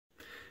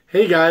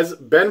Hey guys,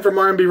 Ben from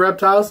R&B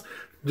Reptiles.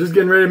 Just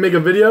getting ready to make a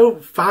video.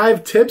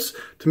 5 tips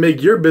to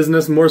make your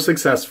business more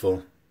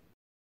successful.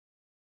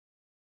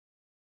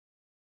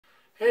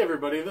 Hey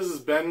everybody, this is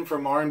Ben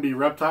from R&B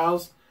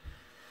Reptiles.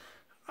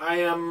 I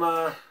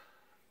am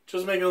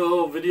just making a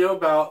little video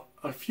about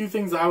a few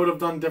things I would have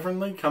done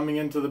differently coming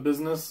into the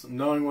business,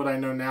 knowing what I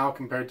know now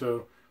compared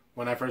to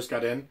when I first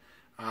got in.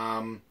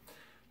 A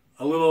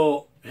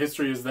little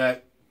history is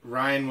that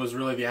Ryan was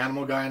really the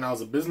animal guy and I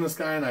was a business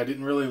guy, and I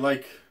didn't really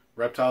like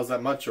reptiles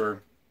that much,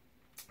 or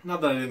not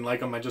that I didn't like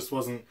them, I just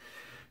wasn't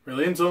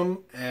really into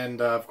them.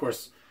 And of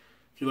course,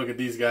 if you look at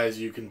these guys,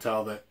 you can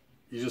tell that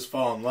you just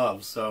fall in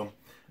love. So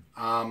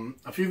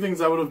a few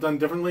things I would have done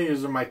differently.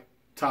 These are my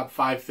top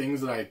 5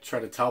 things that I try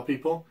to tell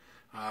people,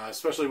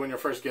 especially when you're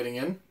first getting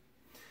in.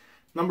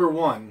 Number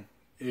 1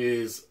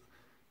 is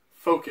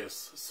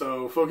focus.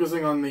 So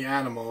focusing on the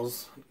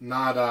animals,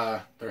 not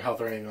their health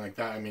or anything like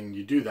that. I mean,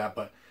 you do that,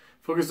 but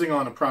focusing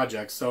on a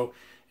project. So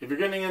if you're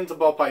getting into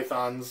ball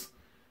pythons,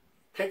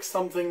 pick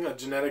something, a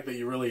genetic that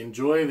you really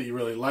enjoy, that you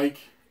really like,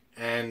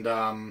 and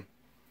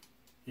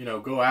you know,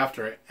 go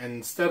after it. And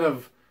instead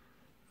of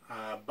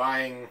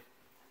buying,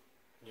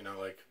 you know,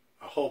 like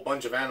a whole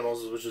bunch of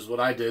animals, which is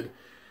what I did,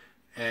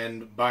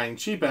 and buying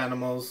cheap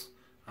animals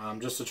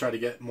just to try to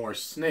get more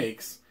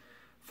snakes,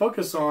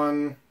 focus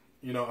on,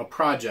 you know, a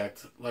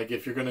project. Like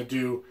if you're going to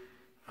do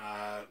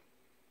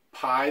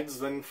pieds,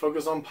 then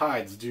focus on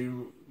pieds.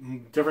 Do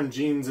different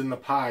genes in the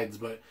pieds,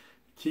 but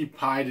keep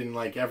pied in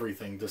like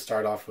everything to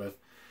start off with.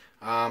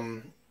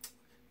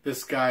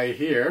 This guy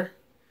here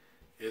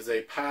is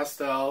a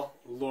pastel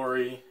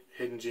lorry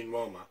hidden gene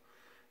woma,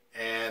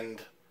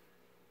 and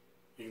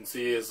you can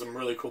see he has some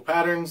really cool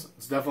patterns.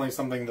 It's definitely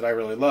something that I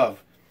really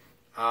love.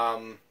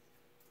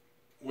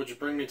 Which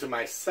brings me to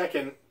my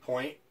second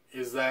point,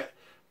 is that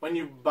when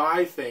you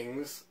buy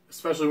things,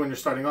 especially when you're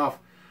starting off,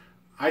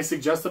 I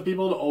suggest to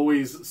people to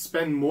always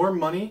spend more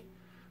money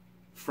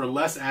for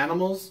less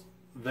animals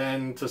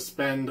than to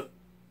spend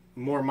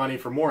more money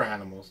for more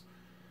animals.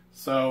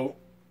 So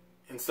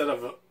instead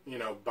of, you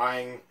know,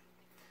 buying,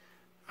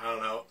 I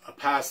don't know, a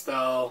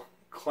pastel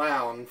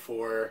clown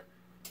for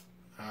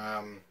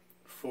 $400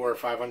 or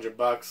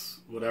 $500,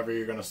 whatever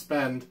you're going to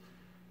spend,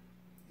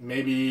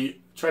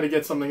 maybe try to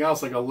get something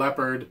else like a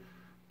leopard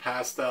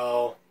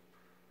pastel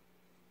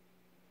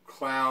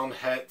clown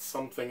het,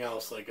 something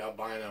else like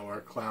albino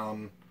or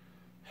clown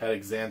het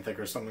xanthic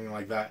or something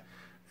like that,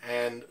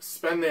 and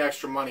spend the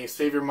extra money,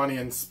 save your money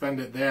and spend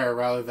it there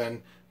rather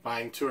than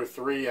buying 2 or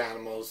 3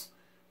 animals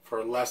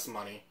for less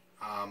money.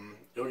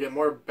 You'll get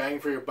more bang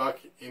for your buck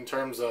in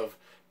terms of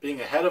being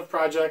ahead of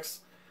projects,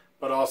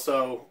 but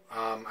also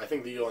I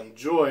think that you'll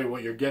enjoy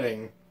what you're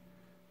getting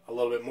a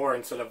little bit more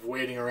instead of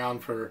waiting around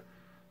for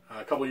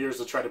a couple years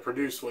to try to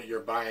produce what you're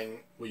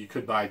buying, what you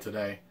could buy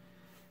today.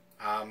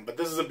 But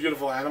this is a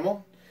beautiful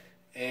animal.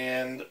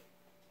 And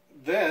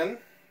then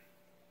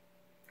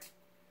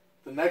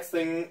the next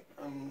thing,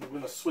 I'm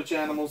going to switch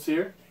animals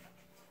here.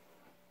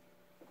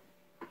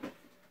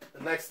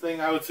 The next thing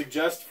I would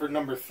suggest for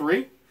number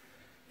 3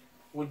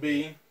 would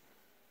be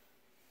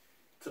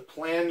to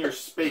plan your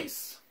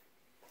space.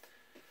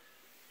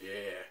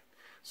 Yeah.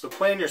 So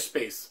plan your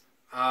space.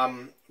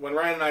 When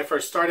Ryan and I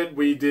first started,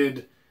 we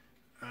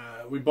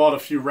bought a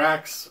few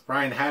racks.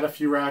 Ryan had a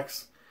few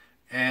racks,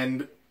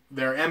 and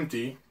they're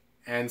empty.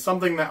 And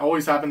something that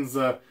always happens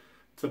to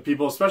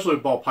people, especially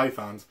with ball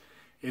pythons,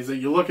 is that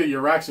you look at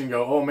your racks and you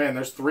go, oh man,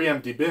 there's 3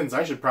 empty bins.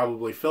 I should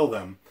probably fill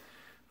them.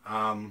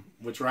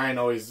 Which Ryan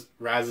always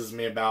razzes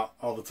me about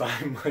all the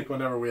time, like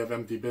whenever we have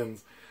empty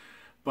bins.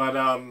 But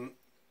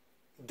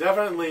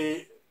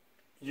definitely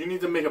you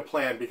need to make a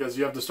plan, because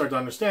you have to start to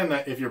understand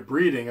that if you're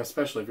breeding,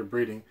 especially if you're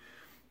breeding,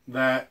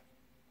 that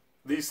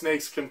these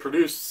snakes can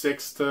produce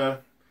 6 to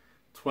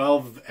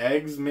 12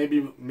 eggs,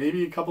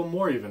 maybe a couple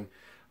more even.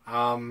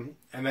 And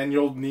then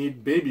you'll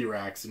need baby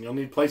racks, and you'll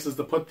need places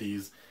to put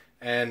these.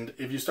 And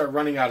if you start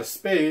running out of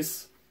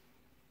space,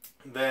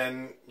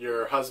 then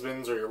your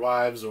husbands or your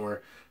wives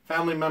or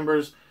family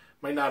members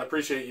might not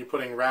appreciate you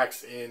putting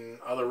racks in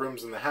other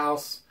rooms in the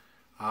house.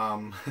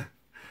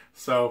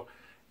 So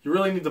you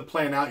really need to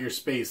plan out your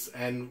space.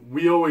 And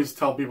we always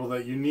tell people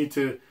that you need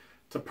to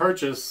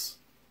purchase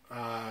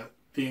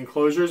the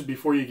enclosures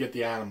before you get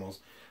the animals.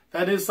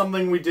 That is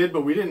something we did,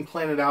 but we didn't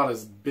plan it out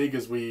as big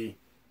as we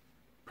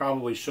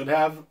probably should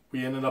have.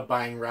 We ended up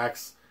buying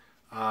racks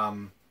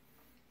a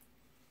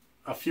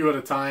few at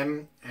a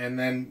time, and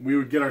then we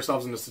would get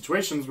ourselves into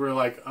situations where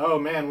like, oh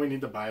man, we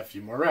need to buy a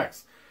few more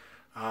racks.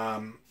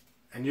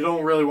 And you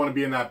don't really want to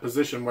be in that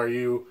position where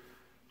you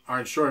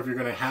aren't sure if you're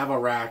going to have a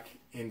rack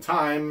in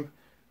time,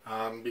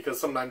 because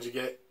sometimes you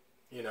get,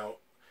 you know,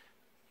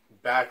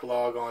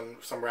 backlog on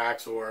some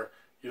racks, or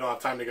you don't have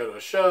time to go to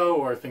a show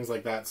or things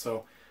like that.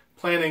 So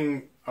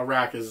planning a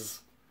rack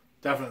is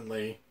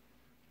definitely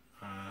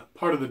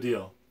part of the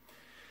deal.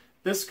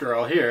 This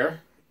girl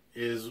here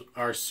is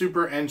our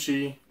Super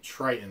Enchi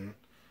Triton,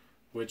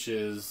 which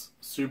is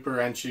Super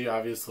Enchi,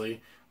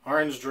 obviously,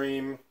 Orange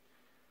Dream,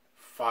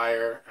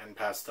 Fire, and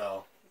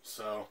Pastel.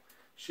 So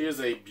she is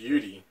a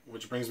beauty,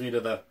 which brings me to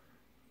the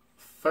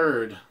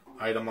third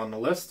item on the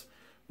list,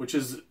 which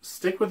is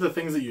stick with the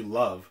things that you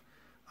love.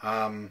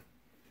 I'm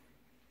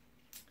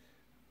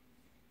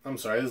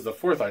sorry, this is the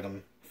fourth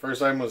item.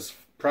 First item was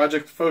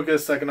project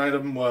focus. Second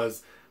item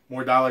was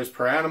more dollars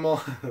per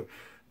animal.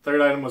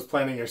 Third item was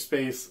planning your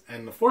space.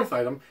 And the fourth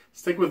item,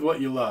 stick with what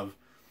you love.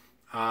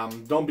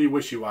 Don't be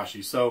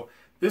wishy-washy. So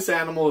this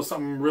animal is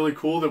something really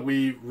cool that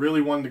we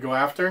really wanted to go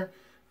after.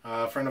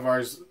 A friend of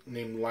ours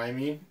named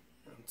Limey,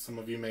 some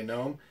of you may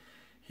know him.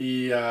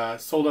 He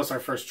sold us our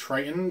first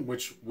Triton,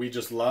 which we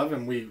just love,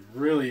 and we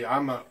really,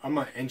 I'm an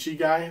Enchi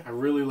guy. I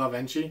really love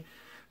Enchi.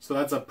 So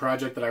that's a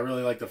project that I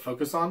really like to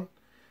focus on.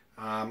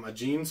 A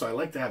gene, so I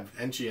like to have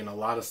Enchi in a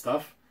lot of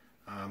stuff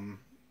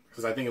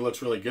because I think it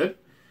looks really good.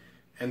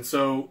 And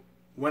so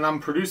when I'm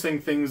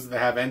producing things that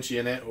have Enchi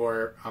in it,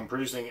 or I'm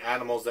producing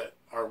animals that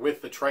are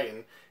with the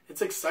Triton,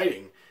 it's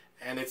exciting,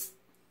 and it's,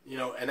 you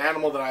know, an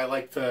animal that I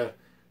like to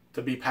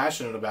be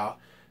passionate about.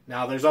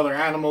 Now there's other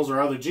animals or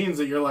other genes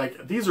that you're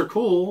like, these are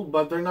cool,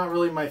 but they're not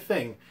really my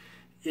thing.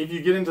 If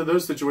you get into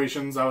those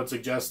situations, I would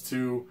suggest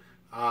to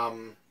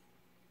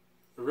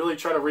really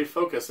try to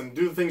refocus and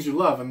do the things you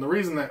love. And the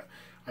reason that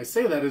I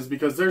say that is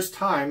because there's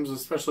times,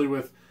 especially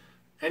with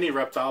any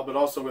reptile, but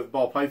also with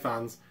ball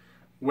pythons,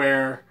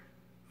 where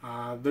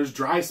there's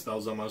dry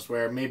spells almost,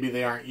 where maybe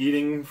they aren't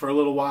eating for a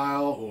little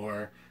while,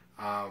 or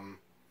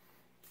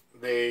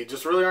they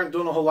just really aren't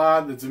doing a whole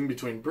lot. It's in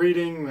between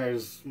breeding.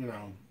 There's, you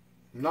know,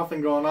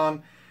 nothing going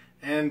on,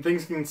 and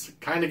things can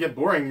kind of get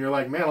boring. You're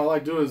like, man, all I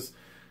do is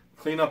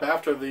clean up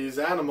after these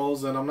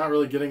animals, and I'm not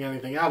really getting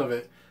anything out of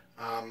it.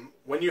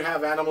 When you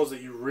have animals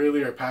that you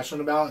really are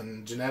passionate about,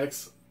 and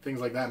genetics, things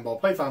like that, and ball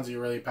pythons that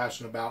you're really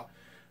passionate about,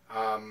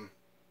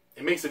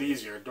 it makes it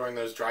easier during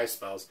those dry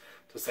spells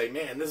to say,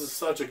 man, this is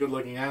such a good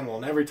looking animal,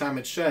 and every time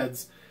it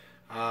sheds,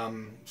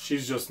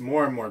 she's just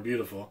more and more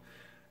beautiful.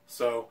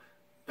 So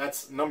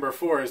that's number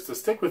 4, is to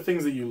stick with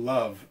things that you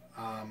love.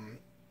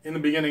 In the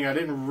beginning, I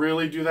didn't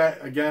really do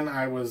that. Again,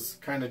 I was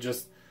kind of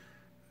just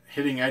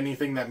hitting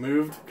anything that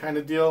moved kind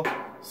of deal.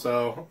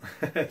 So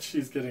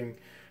she's getting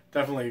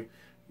definitely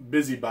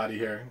busybody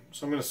here.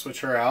 So I'm going to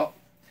switch her out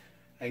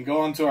and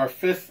go on to our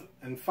 5th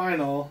and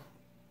final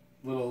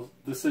little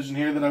decision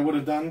here that I would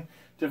have done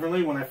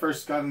differently when I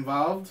first got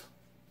involved.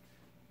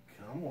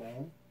 Come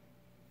on.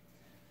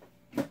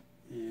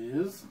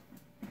 Is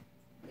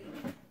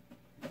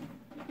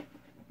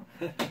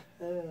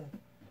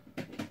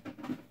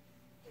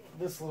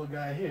this little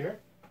guy here.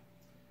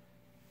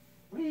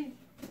 Whee!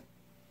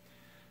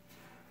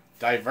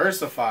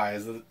 Diversify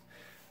is the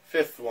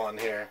 5th one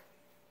here.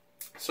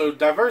 So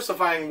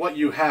diversifying what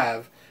you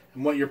have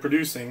and what you're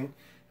producing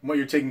and what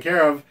you're taking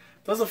care of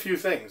does a few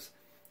things.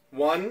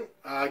 One,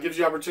 gives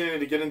you opportunity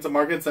to get into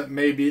markets that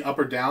may be up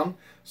or down.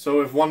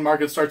 So if one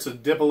market starts to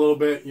dip a little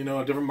bit, you know,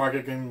 a different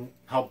market can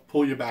help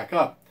pull you back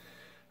up,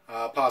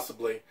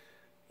 possibly.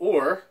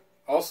 Or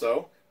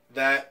also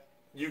that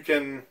you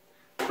can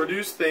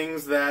produce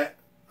things that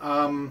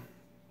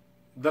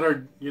that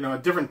are, you know,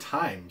 at different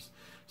times.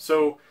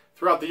 So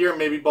throughout the year,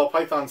 maybe ball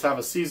pythons have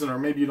a season, or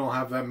maybe you don't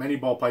have that many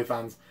ball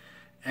pythons,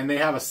 and they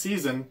have a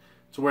season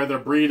to where they're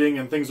breeding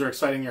and things are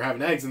exciting, you're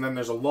having eggs, and then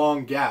there's a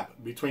long gap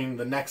between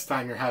the next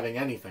time you're having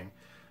anything.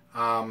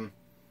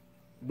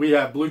 We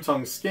have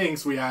blue-tongued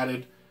skinks we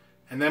added,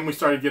 and then we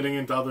started getting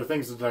into other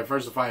things to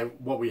diversify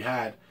what we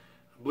had.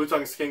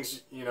 Blue-tongued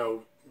skinks, you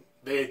know,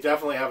 they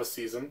definitely have a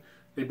season.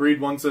 They breed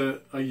once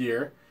a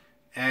year,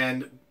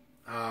 and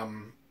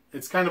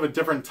it's kind of a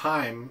different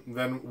time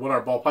than what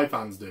our ball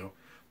pythons do.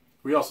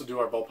 We also do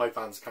our ball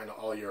pythons kind of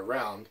all year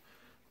round,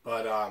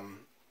 but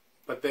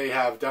they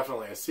have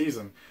definitely a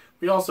season.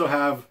 We also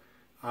have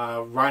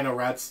rhino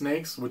rat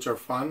snakes, which are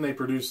fun. They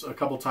produce a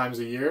couple times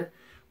a year.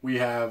 We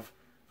have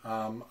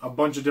a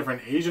bunch of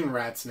different Asian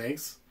rat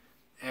snakes,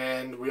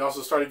 and we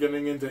also started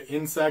getting into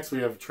insects. We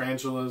have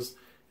tarantulas,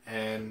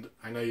 and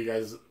I know you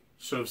guys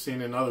should have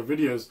seen in other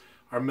videos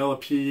our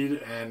millipede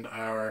and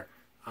our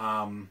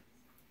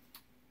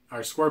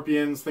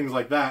scorpions, things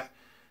like that,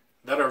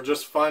 that are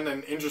just fun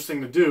and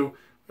interesting to do.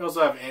 We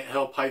also have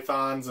anthill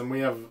pythons, and we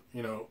have,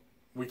 you know,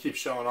 we keep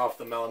showing off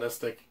the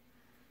melanistic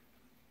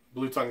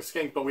blue-tongued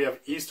skink, but we have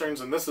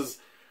easterns, and this is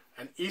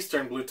an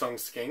eastern blue-tongued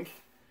skink.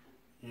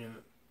 You know,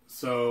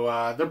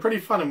 so they're pretty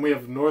fun, and we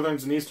have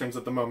northerns and easterns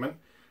at the moment.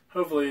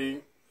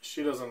 Hopefully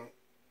she doesn't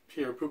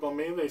pee or poop on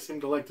me. They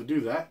seem to like to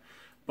do that.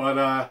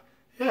 But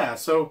yeah,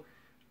 so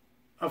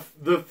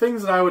the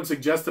things that I would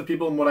suggest to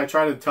people, and what I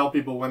try to tell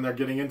people when they're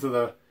getting into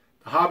the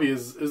hobby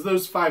is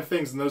those 5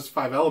 things and those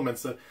 5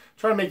 elements that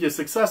try to make you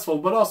successful,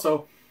 but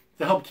also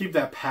to help keep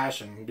that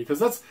passion, because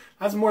that's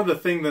more the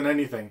thing than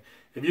anything.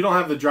 If you don't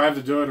have the drive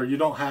to do it, or you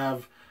don't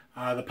have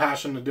the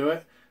passion to do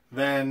it,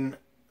 then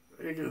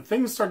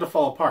things start to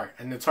fall apart,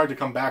 and it's hard to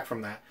come back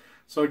from that.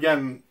 So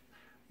again,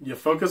 you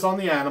focus on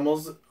the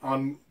animals,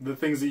 on the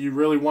things that you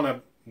really want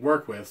to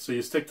work with. So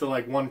you stick to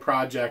like one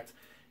project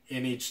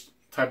in each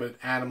type of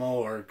animal,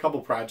 or a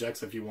couple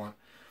projects if you want.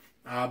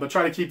 But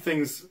try to keep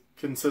things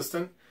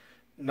consistent.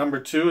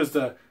 Number 2 is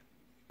to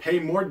pay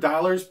more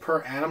dollars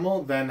per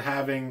animal than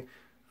having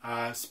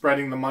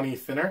spreading the money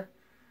thinner.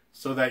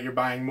 so that you're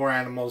buying more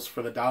animals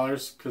for the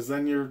dollars, because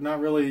then you're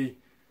not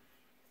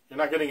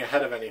getting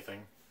ahead of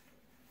anything.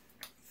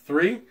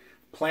 3,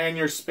 plan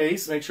your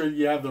space. Make sure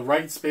you have the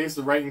right space,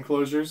 the right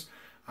enclosures.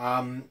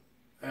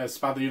 A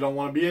spot that you don't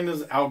want to be in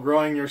is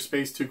outgrowing your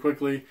space too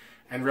quickly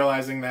and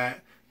realizing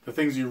that the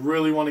things you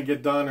really want to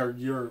get done,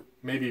 or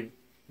maybe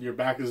your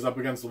back is up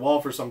against the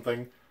wall for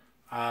something,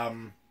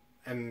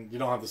 and you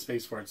don't have the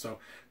space for it. So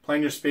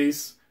plan your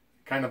space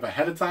kind of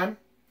ahead of time.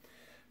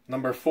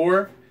 Number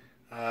 4,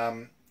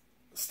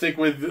 stick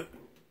with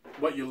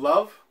what you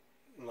love,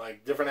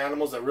 like different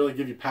animals that really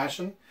give you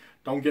passion.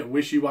 Don't get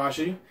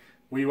wishy-washy.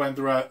 We went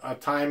through a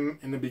time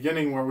in the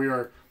beginning where we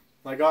were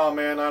like, oh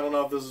man, I don't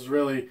know if this is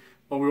really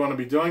what we want to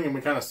be doing, and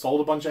we kind of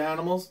sold a bunch of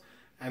animals,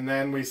 and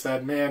then we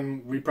said,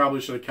 man, we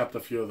probably should have kept a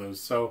few of those.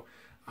 So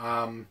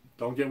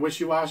don't get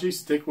wishy-washy.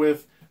 Stick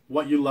with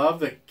what you love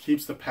that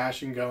keeps the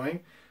passion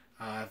going,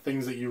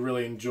 things that you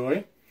really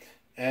enjoy.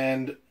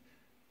 And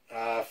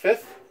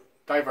 5th,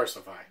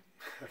 diversify.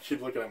 I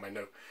keep looking at my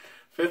note.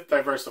 5th,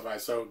 diversify.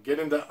 So get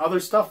into other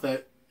stuff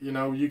that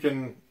you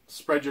can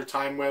spread your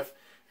time with,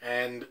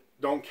 and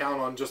don't count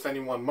on just any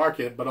one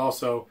market, but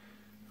also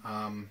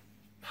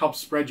help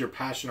spread your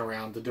passion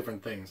around to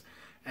different things.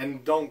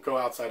 And don't go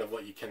outside of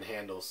what you can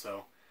handle.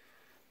 So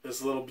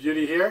this little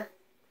beauty here,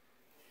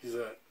 he's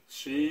a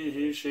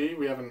she.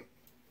 We haven't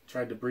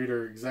tried to breed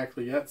her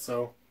exactly yet,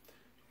 so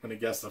I'm going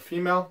to guess a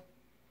female.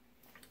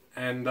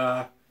 And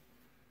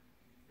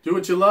do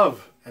what you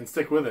love and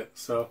stick with it.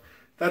 So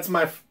that's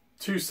my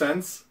 2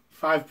 cents,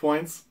 5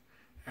 points.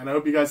 And I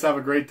hope you guys have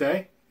a great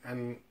day,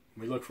 and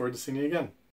we look forward to seeing you again.